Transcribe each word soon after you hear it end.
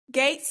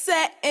Gate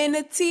set in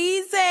a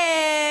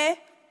teasy.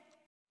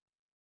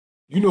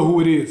 You know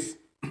who it is.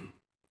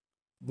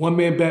 One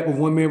man back with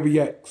one man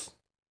reacts.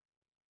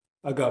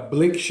 I got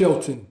Blake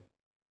Shelton,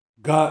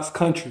 God's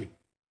Country.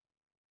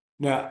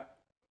 Now,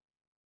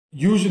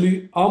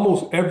 usually,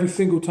 almost every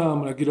single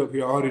time when I get up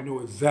here, I already know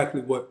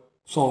exactly what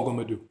song I'm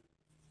going to do.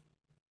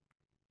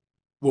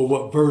 Well,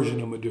 what version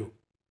I'm going to do.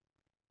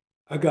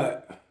 I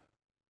got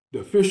the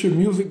official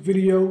music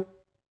video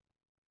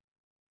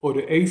or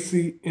the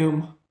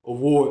ACM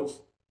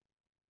Awards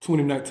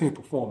 2019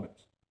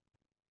 performance.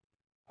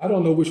 I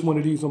don't know which one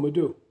of these I'm going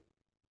to do.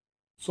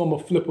 So I'm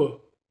going to flip a,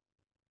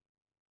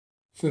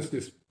 since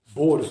this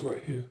board is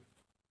right here,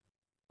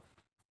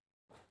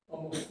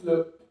 I'm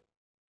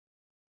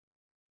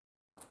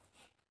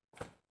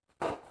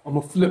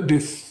going to flip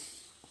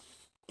this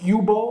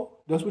cue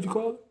ball. That's what you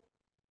call it?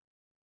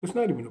 It's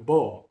not even a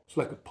ball. It's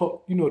like a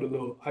puck. You know the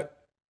little,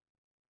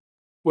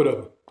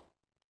 whatever.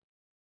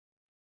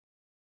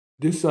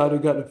 This side I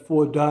got the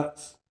 4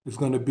 dots. It's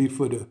going to be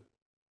for the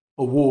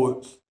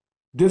awards.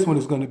 This one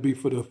is going to be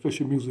for the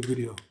official music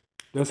video.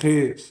 That's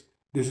heads.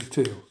 This is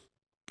tails.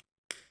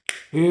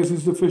 Heads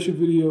is the official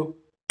video.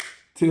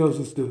 Tails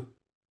is the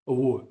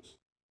awards.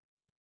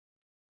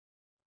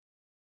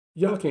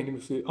 Y'all can't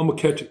even see it. I'm going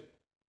to catch it.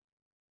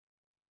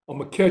 I'm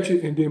going to catch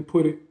it and then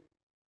put it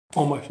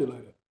on my shit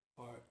like that.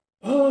 All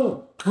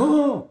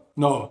right.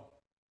 No.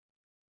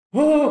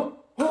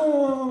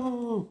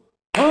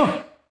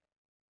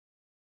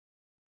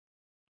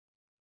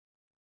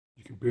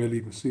 You can barely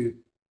even see it.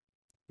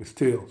 It's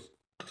tails.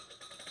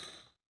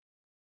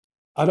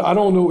 I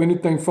don't know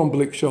anything from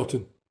Blake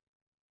Shelton.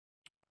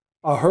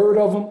 I heard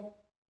of him,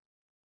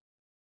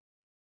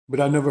 but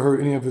I never heard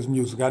any of his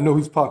music. I know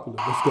he's popular.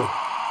 Let's go.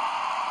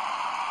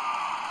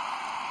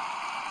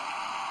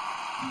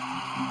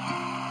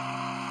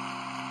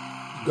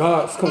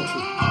 God's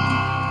Country.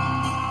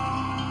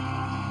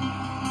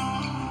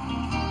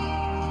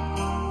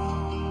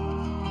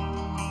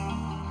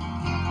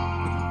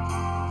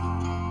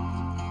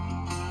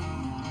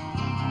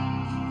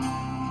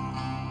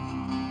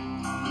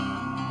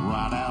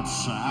 Right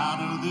outside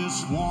of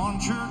this one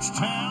church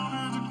town,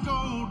 there's a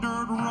gold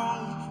dirt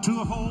road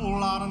to a whole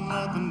lot of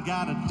nothing.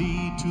 Got a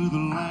deed to the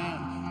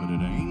land, but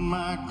it ain't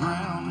my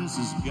ground. This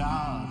is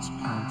God's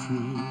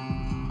country.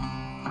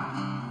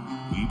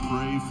 We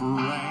pray for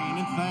rain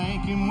and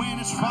thank Him when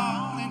it's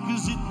falling,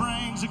 'cause it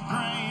brings a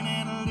grain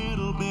and a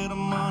little bit of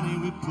money.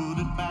 We put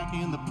it back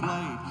in the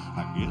plate.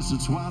 I guess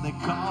that's why they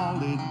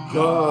call it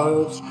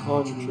God's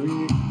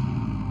Country.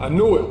 I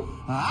knew it.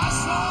 I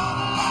saw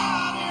the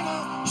light in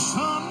a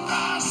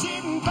sunrise,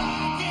 sitting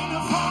back in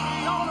a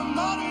 40 on a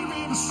muddy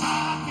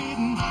riverside,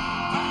 getting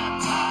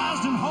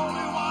baptized in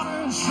holy water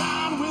and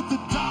shine with the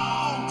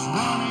dogs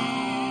running.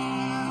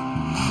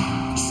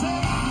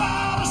 Saved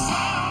by the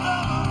sound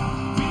of a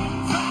big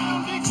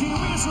found Dixie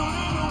whistle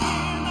in the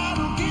wind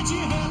that'll get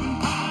you heaven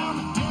bound.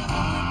 The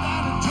devil went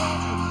down to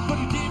Georgia, but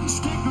he didn't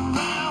stick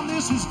around.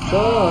 This is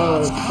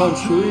God's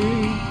Country.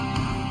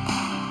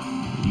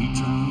 We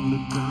turn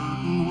the dirt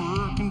and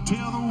work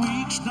until the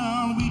week's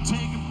done. We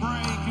take a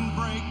break and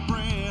break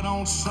bread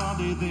on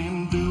Sunday,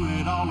 then do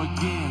it all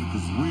again,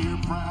 'cause we're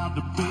proud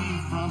to be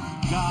from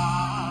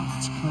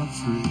God's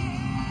country.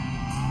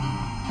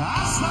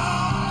 I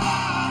saw the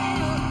light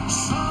in a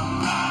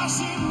sunrise,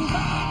 sitting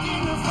back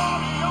in the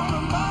 40 on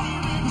the muddy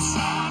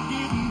riverside,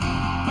 getting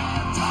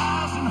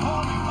baptized in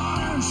holy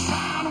water and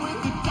shine with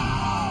the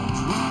dogs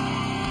running.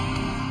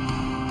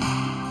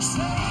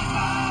 Saved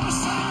by the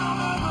sound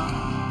of a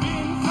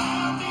big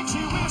found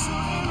Dixie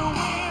whistle in the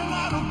wind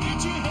that'll get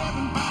you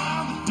heaven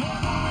bound. The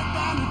devil went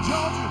down to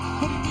Georgia,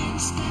 but he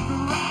didn't stick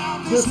around.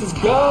 This is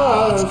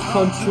God's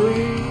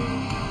Country.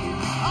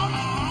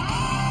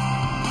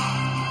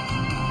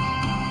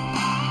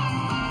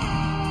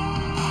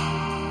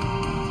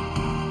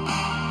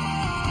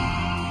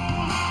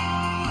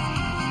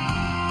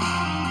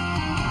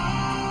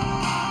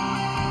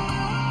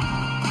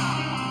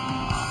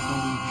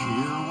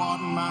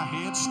 My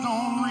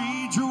headstone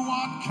reads or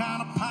what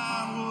kind of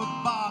pine wood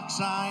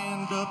box I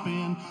end up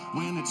in.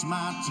 When it's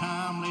my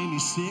time, lay me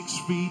 6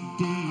 feet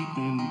deep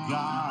in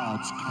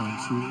God's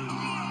country.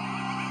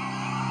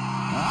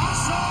 I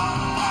saw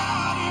the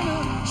light in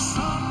a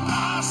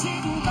sunrise,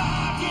 sitting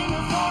back in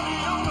a 40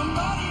 on a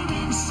muddy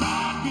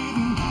riverside,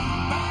 getting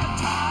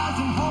baptized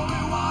in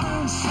holy water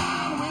and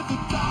shine with the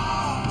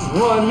dogs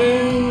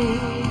Running.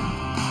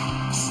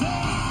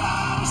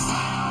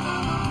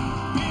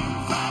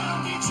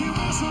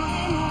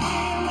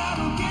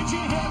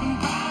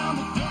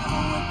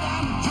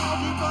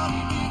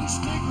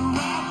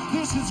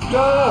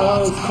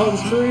 God's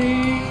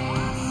Country.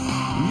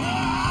 Yeah,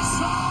 I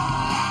saw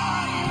the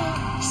light in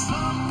a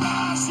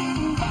sunrise,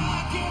 sitting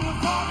back in a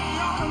 40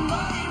 on a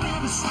muddy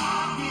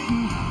riverside,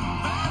 getting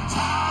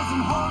baptized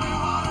in holy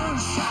water and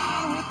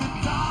shine with the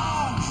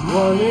dogs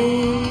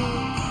Running.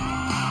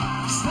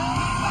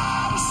 Saved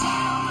by the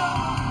sound of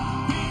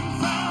a big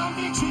found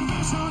Dixie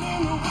whistle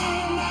in the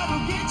wind that'll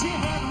get you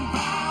heaven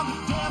bound. The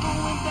devil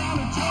went down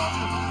to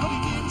Georgia, but he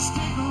didn't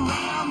stick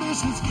around.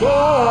 This is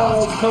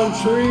God's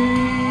country.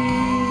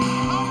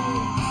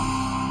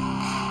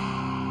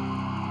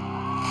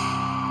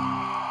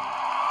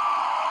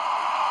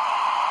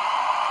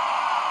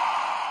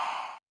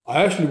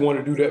 I actually want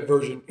to do that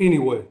version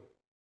anyway.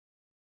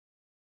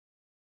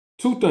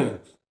 Two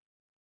things.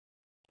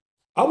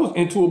 I was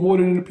into it more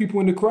than the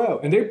people in the crowd,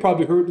 and they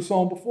probably heard the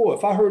song before.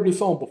 If I heard this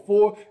song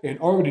before and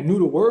already knew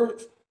the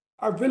words,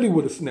 I really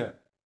would have snapped.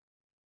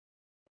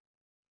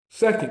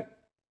 Second,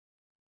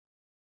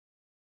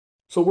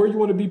 so where you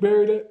want to be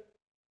buried at?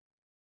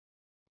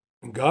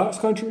 In God's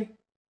country?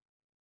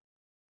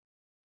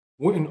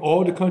 Wouldn't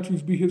all the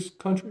countries be his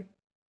country?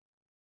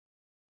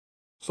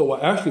 So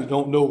I actually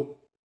don't know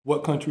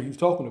what country he's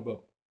talking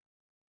about.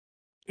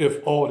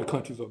 If all the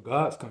countries are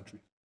God's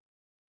countries.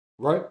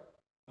 Right?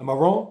 Am I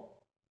wrong?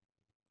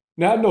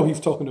 Now I know he's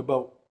talking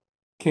about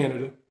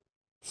Canada.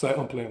 So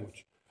I'm playing with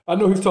you. I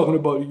know he's talking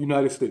about the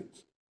United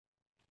States.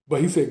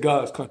 But he said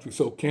God's country.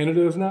 So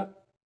Canada is not?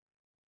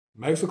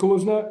 Mexico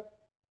is not?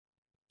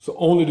 So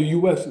only the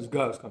U.S. is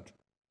God's country.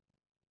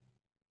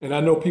 And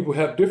I know people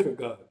have different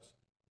gods.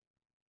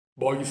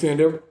 But are you saying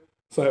that?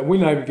 So we're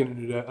not even getting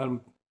into that.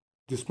 I'm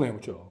just playing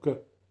with y'all, okay?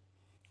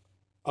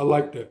 I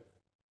like that.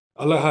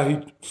 I like how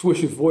he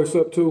switched his voice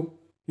up too.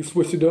 He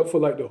switched it up for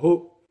like the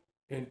hook.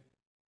 And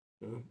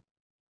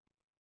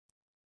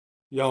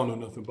y'all don't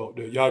know nothing about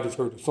that. Y'all just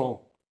heard the song.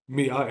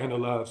 Me, I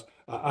analyze.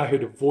 I hear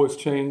the voice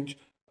change.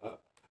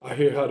 I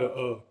hear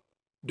how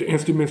the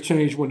instruments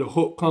change when the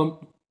hook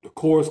comes, the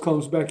chorus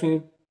comes back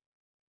in.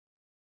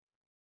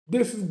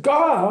 This is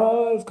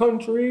God's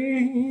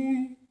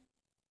country.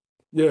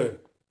 Yeah.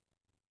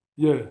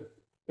 Yeah.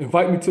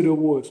 Invite me to the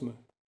awards, man.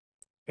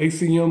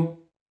 ACM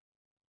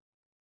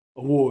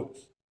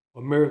Awards.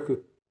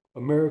 American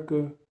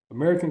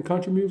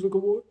Country Music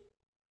Awards?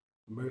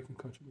 American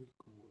Country Music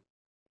Awards.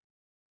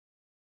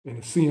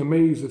 And the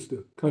CMAs is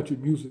the Country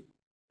Music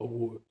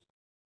Awards.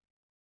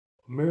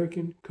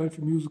 American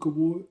Country Music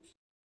Awards.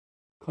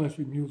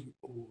 Country Music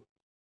Awards.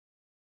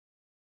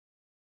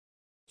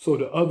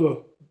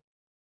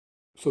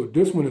 So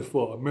this one is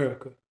for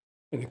America,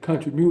 and the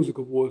Country Music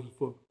Awards is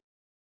for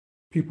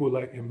people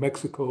like in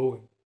Mexico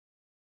and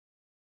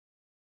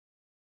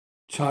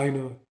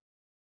China.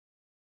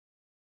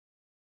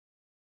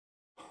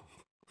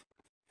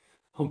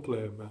 I'm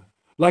playing, man.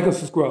 Like and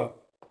subscribe.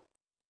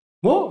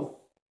 Whoa.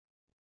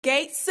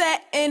 Gate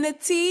set in a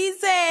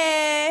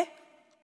teasy.